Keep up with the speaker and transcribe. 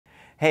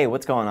Hey,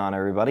 what's going on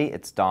everybody?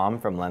 It's Dom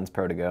from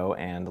Lensprotogo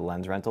and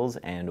LensRentals,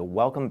 and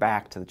welcome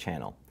back to the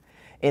channel.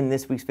 In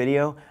this week's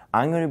video,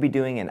 I'm going to be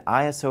doing an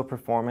ISO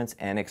performance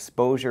and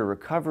exposure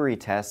recovery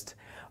test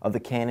of the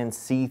Canon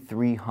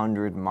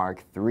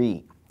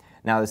C300MkIII.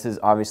 Now this is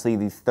obviously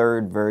the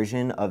third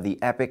version of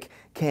the epic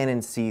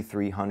Canon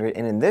C300,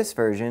 and in this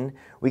version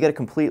we get a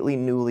completely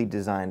newly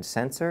designed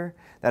sensor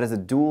that has a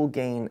dual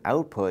gain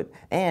output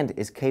and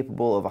is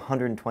capable of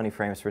 120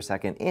 frames per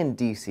second in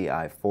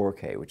DCI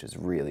 4K, which is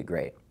really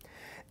great.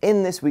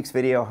 In this week's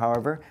video,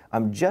 however,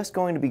 I'm just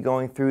going to be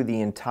going through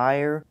the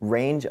entire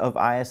range of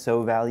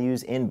ISO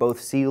values in both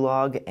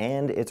C-Log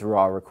and its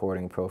RAW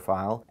recording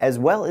profile, as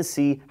well as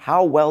see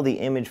how well the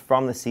image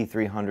from the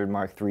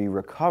C300MkIII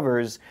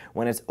recovers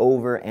when it's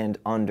over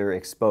and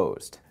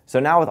underexposed. So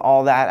now with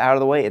all that out of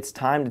the way, it's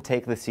time to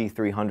take the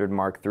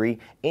C300MkIII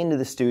into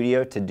the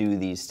studio to do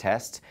these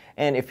tests.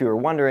 And if you were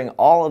wondering,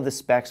 all of the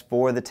specs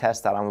for the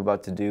test that I'm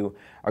about to do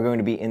are going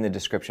to be in the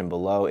description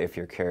below if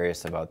you're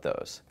curious about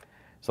those.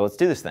 So let's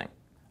do this thing.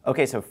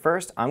 Okay, so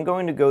first I'm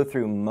going to go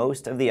through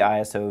most of the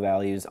ISO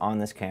values on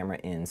this camera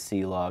in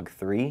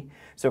C-Log3.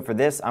 So for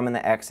this, I'm in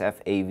the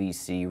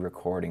XF-AVC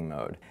recording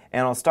mode.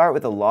 And I'll start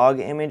with a log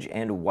image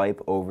and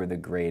wipe over the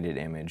graded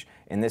image.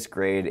 And this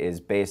grade is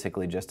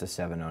basically just a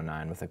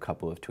 709 with a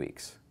couple of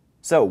tweaks.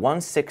 So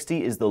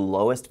 160 is the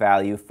lowest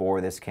value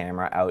for this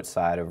camera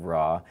outside of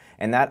RAW,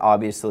 and that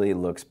obviously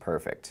looks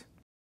perfect.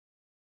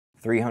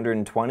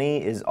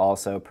 320 is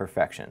also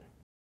perfection.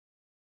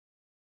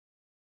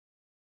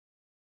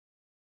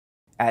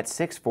 At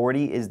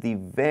 640 is the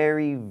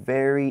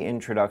very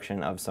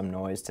introduction of some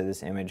noise to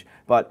this image,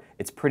 but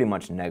it's pretty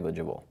much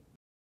negligible.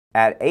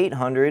 At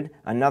 800,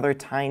 another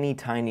tiny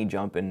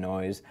jump in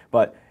noise,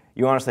 but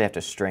you honestly have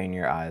to strain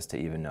your eyes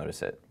to even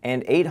notice it.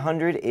 And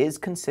 800 is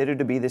considered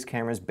to be this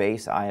camera's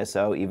base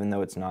ISO, even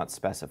though it's not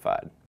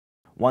specified.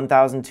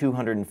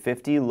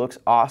 1250 looks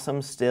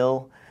awesome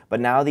still,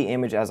 but now the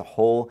image as a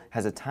whole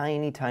has a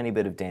tiny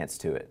bit of dance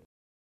to it.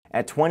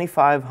 At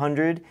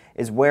 2500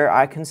 is where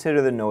I consider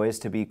the noise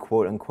to be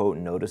quote-unquote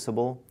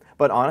noticeable,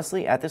 but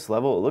honestly at this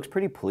level it looks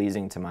pretty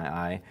pleasing to my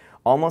eye,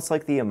 almost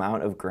like the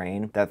amount of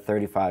grain that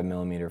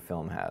 35mm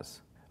film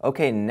has.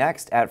 Okay,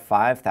 next at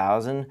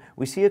 5000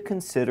 we see a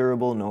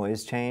considerable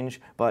noise change,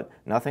 but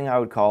nothing I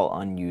would call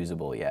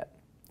unusable yet.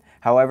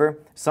 However,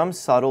 some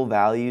subtle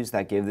values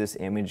that give this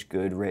image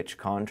good rich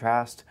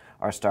contrast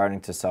are starting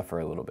to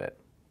suffer a little bit.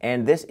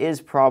 And this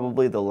is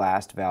probably the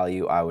last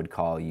value I would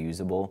call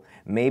usable,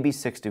 maybe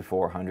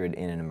 6400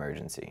 in an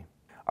emergency.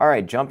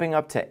 Alright, jumping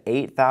up to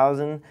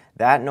 8000,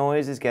 that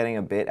noise is getting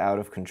a bit out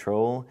of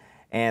control,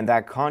 and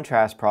that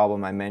contrast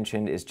problem I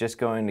mentioned is just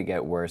going to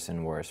get worse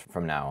and worse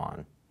from now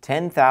on.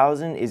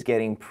 10,000 is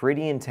getting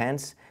pretty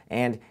intense,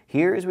 and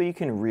here is where you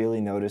can really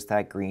notice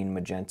that green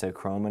magenta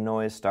chroma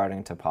noise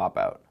starting to pop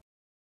out.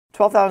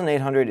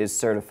 12,800 is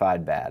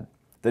certified bad.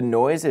 The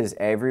noise is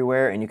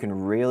everywhere, and you can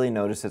really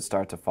notice it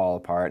start to fall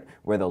apart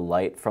where the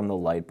light from the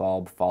light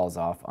bulb falls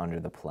off under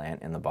the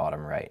plant in the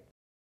bottom right.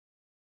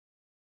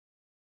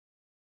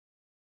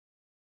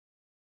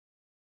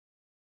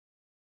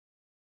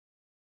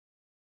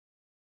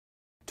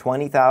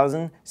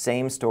 $20,000,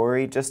 same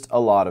story, just a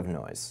lot of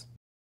noise.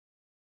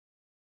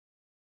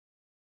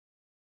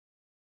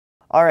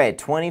 Alright,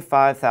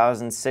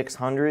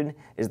 25,600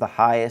 is the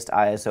highest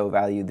ISO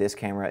value this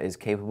camera is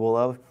capable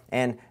of,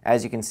 and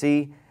as you can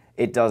see,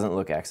 it doesn't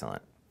look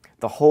excellent.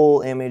 The whole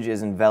image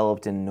is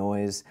enveloped in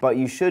noise, but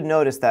you should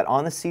notice that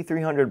on the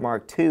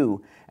C300MkIII,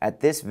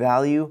 at this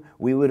value,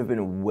 we would have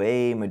been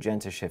way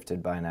magenta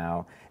shifted by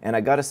now. And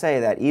I gotta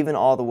say that even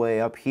all the way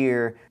up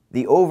here,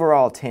 the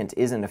overall tint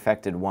isn't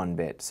affected one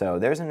bit, so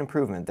there's an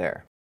improvement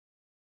there.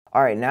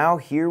 Alright, now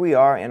here we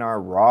are in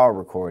our RAW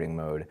recording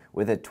mode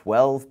with a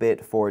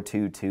 12-bit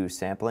 422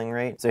 sampling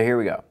rate. So here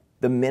we go.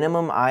 The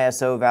minimum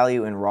ISO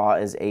value in RAW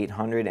is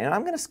 800, and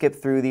I'm going to skip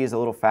through these a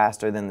little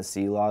faster than the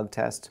C-Log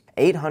test.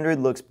 800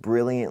 looks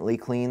brilliantly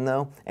clean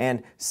though,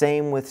 and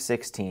same with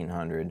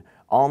 1600.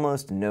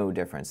 Almost no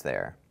difference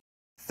there.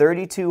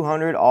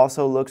 3200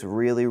 also looks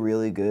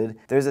really good.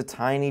 There's a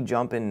tiny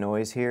jump in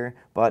noise here,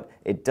 but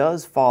it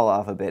does fall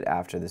off a bit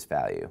after this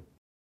value.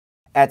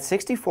 At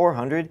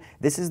 6400,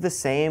 this is the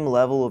same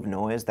level of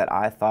noise that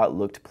I thought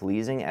looked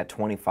pleasing at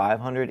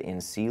 2500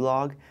 in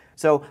C-Log,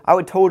 so I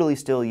would totally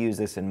still use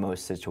this in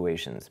most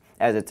situations,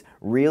 as it's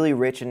really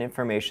rich in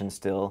information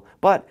still,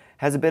 but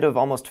has a bit of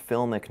almost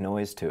filmic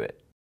noise to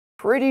it.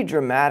 Pretty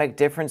dramatic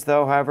difference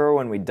though, however,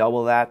 when we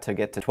double that to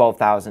get to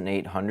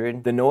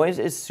 12,800. The noise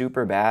is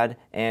super bad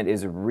and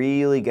is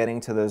really getting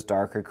to those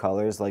darker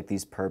colors like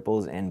these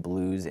purples and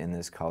blues in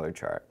this color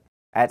chart.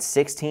 At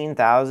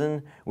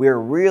 16,000, we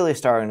are really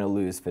starting to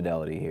lose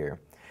fidelity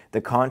here.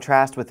 The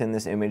contrast within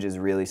this image is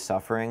really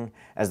suffering,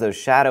 as those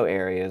shadow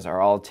areas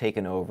are all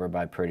taken over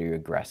by pretty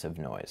aggressive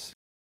noise.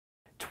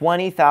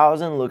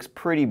 20,000 looks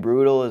pretty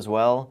brutal as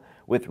well,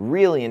 with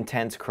really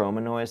intense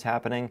chroma noise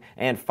happening.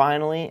 And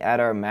finally,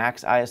 at our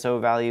max ISO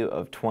value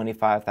of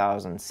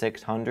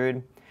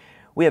 25,600,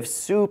 we have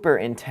super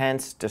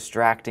intense,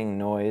 distracting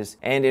noise,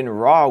 and in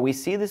RAW, we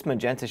see this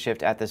magenta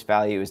shift at this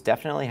value is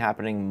definitely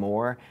happening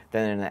more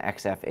than in the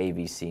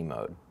XF-AVC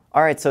mode.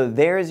 Alright, so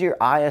there's your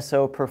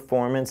ISO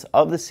performance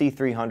of the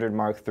C300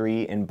 Mark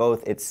III in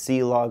both its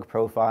C-Log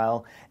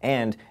profile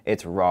and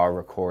its RAW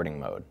recording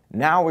mode.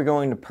 Now we're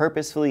going to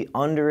purposefully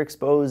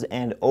underexpose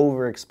and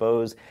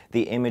overexpose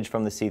the image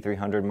from the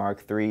C300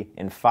 Mark III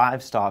in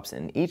 5 stops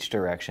in each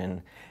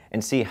direction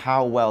and see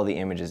how well the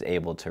image is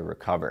able to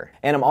recover.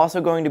 And I'm also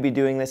going to be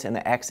doing this in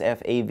the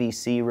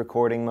XF-AVC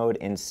recording mode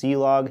in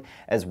C-Log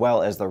as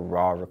well as the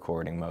RAW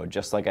recording mode,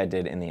 just like I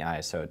did in the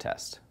ISO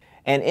test.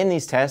 And in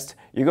these tests,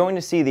 you're going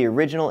to see the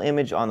original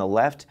image on the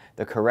left,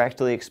 the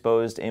correctly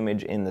exposed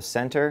image in the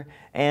center,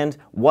 and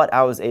what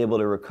I was able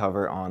to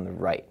recover on the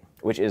right,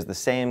 which is the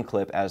same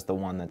clip as the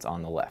one that's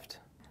on the left.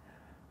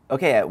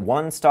 Okay, at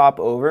 1 stop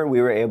over,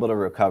 we were able to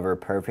recover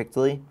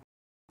perfectly.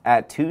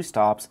 At 2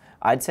 stops,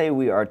 I'd say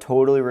we are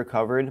totally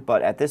recovered,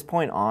 but at this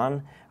point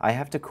on, I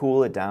have to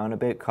cool it down a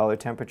bit color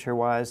temperature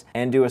wise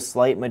and do a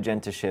slight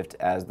magenta shift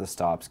as the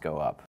stops go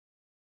up.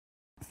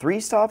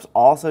 3 stops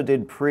also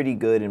did pretty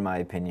good in my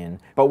opinion,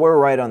 but we're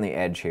right on the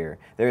edge here.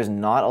 There's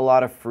not a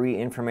lot of free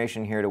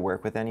information here to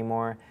work with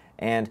anymore,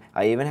 and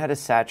I even had to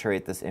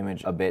saturate this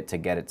image a bit to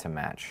get it to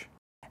match.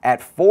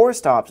 At 4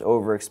 stops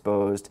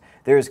overexposed,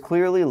 there's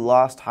clearly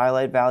lost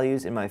highlight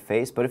values in my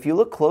face, but if you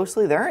look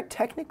closely, they aren't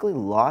technically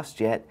lost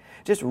yet,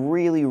 just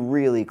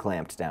really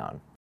clamped down.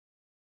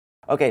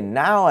 Okay,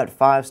 now at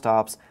 5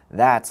 stops,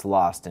 that's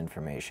lost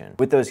information,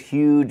 with those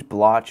huge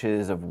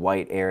blotches of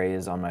white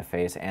areas on my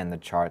face and the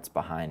charts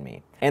behind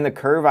me. And the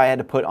curve I had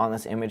to put on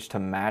this image to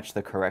match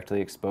the correctly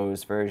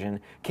exposed version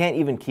can't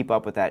even keep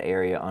up with that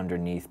area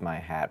underneath my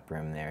hat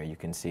brim there. You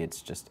can see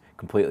it's just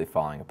completely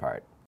falling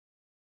apart.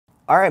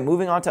 Alright,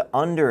 moving on to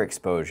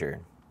underexposure.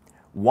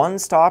 1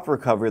 stop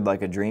recovered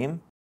like a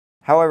dream.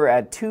 However,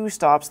 at 2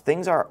 stops,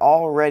 things are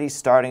already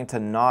starting to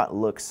not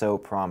look so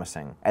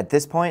promising. At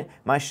this point,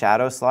 my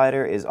shadow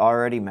slider is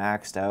already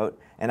maxed out,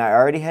 and I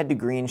already had to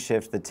green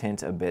shift the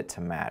tint a bit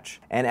to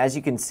match. And as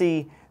you can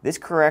see, this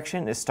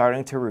correction is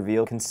starting to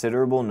reveal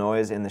considerable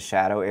noise in the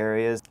shadow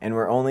areas, and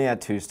we're only at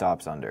 2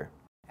 stops under.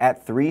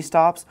 At 3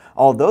 stops,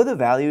 although the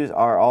values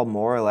are all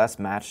more or less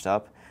matched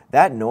up,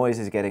 that noise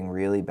is getting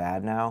really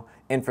bad now,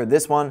 and for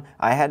this one,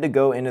 I had to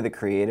go into the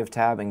Creative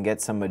tab and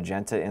get some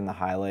magenta in the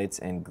highlights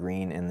and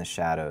green in the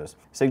shadows,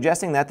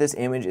 suggesting that this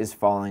image is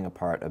falling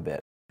apart a bit.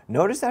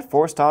 Notice at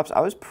 4 stops, I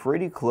was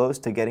pretty close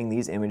to getting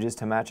these images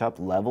to match up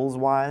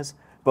levels-wise,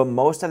 but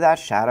most of that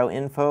shadow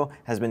info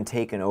has been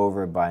taken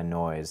over by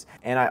noise,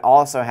 and I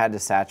also had to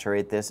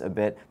saturate this a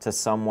bit to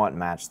somewhat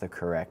match the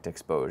correct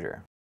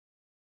exposure.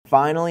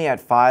 Finally, at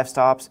 5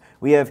 stops,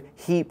 we have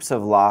heaps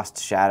of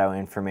lost shadow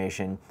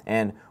information,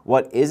 and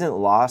what isn't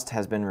lost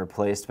has been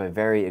replaced by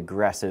very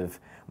aggressive,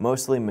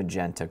 mostly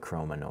magenta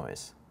chroma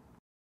noise.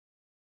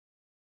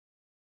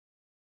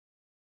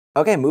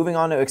 Okay, moving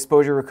on to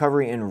exposure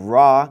recovery in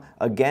RAW.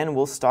 Again,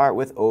 we'll start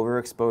with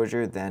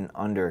overexposure, then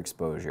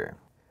underexposure.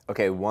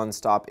 Okay, 1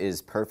 stop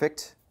is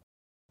perfect.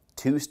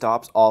 2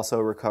 stops also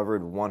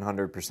recovered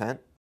 100%.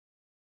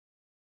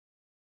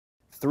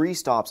 3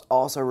 stops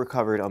also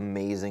recovered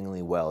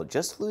amazingly well,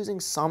 just losing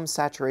some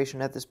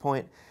saturation at this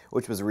point,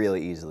 which was really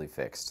easily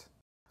fixed.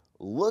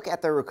 Look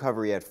at the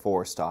recovery at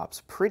 4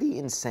 stops, pretty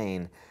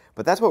insane,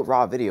 but that's what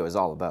RAW video is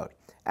all about.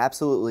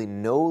 Absolutely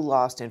no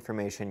lost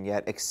information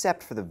yet,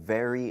 except for the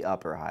very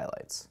upper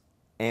highlights.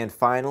 And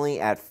finally,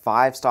 at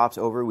 5 stops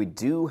over, we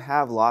do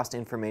have lost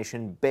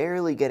information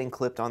barely getting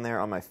clipped on there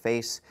on my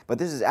face, but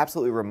this is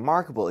absolutely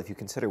remarkable if you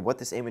consider what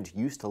this image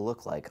used to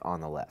look like on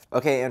the left.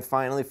 Okay, and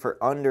finally for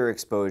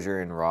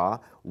underexposure in RAW,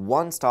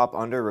 1 stop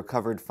under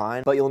recovered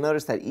fine, but you'll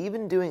notice that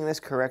even doing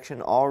this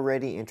correction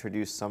already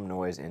introduced some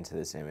noise into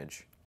this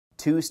image.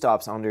 2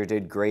 stops under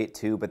did great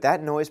too, but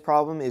that noise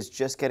problem is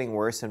just getting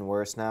worse and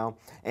worse now,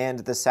 and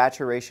the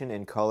saturation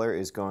and color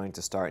is going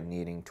to start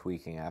needing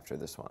tweaking after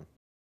this one.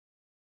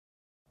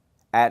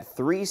 At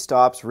 3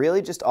 stops,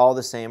 really just all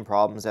the same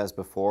problems as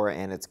before,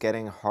 and it's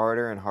getting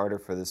harder and harder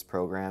for this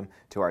program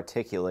to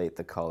articulate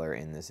the color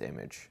in this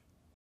image.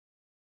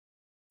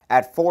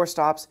 At 4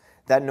 stops,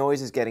 that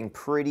noise is getting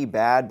pretty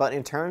bad, but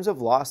in terms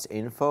of lost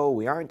info,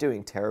 we aren't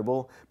doing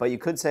terrible, but you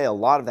could say a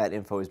lot of that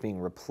info is being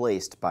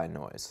replaced by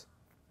noise.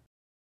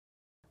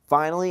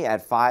 Finally,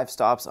 at 5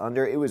 stops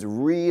under, it was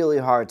really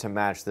hard to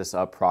match this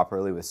up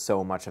properly with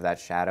so much of that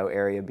shadow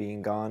area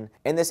being gone,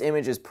 and this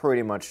image is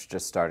pretty much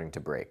just starting to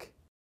break.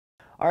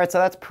 Alright, so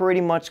that's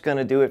pretty much going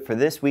to do it for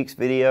this week's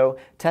video,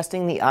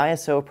 testing the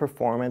ISO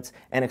performance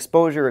and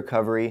exposure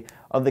recovery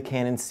of the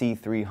Canon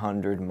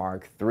C300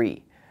 Mark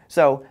III.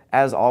 So,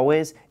 as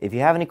always, if you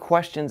have any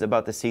questions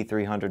about the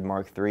C300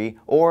 Mark III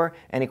or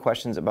any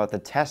questions about the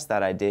test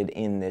that I did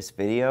in this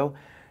video,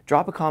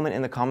 drop a comment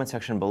in the comment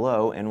section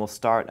below and we'll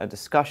start a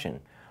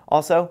discussion.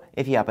 Also,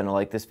 if you happen to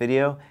like this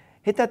video,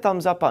 hit that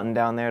thumbs up button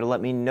down there to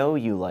let me know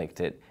you liked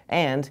it.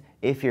 And,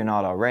 if you're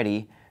not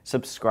already,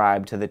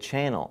 subscribe to the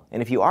channel.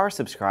 And if you are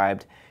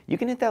subscribed, you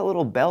can hit that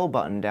little bell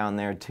button down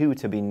there too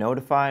to be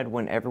notified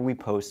whenever we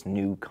post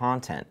new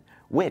content,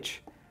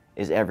 which,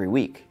 is every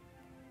week.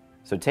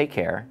 So take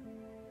care,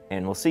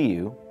 and we'll see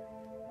you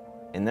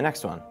in the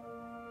next one.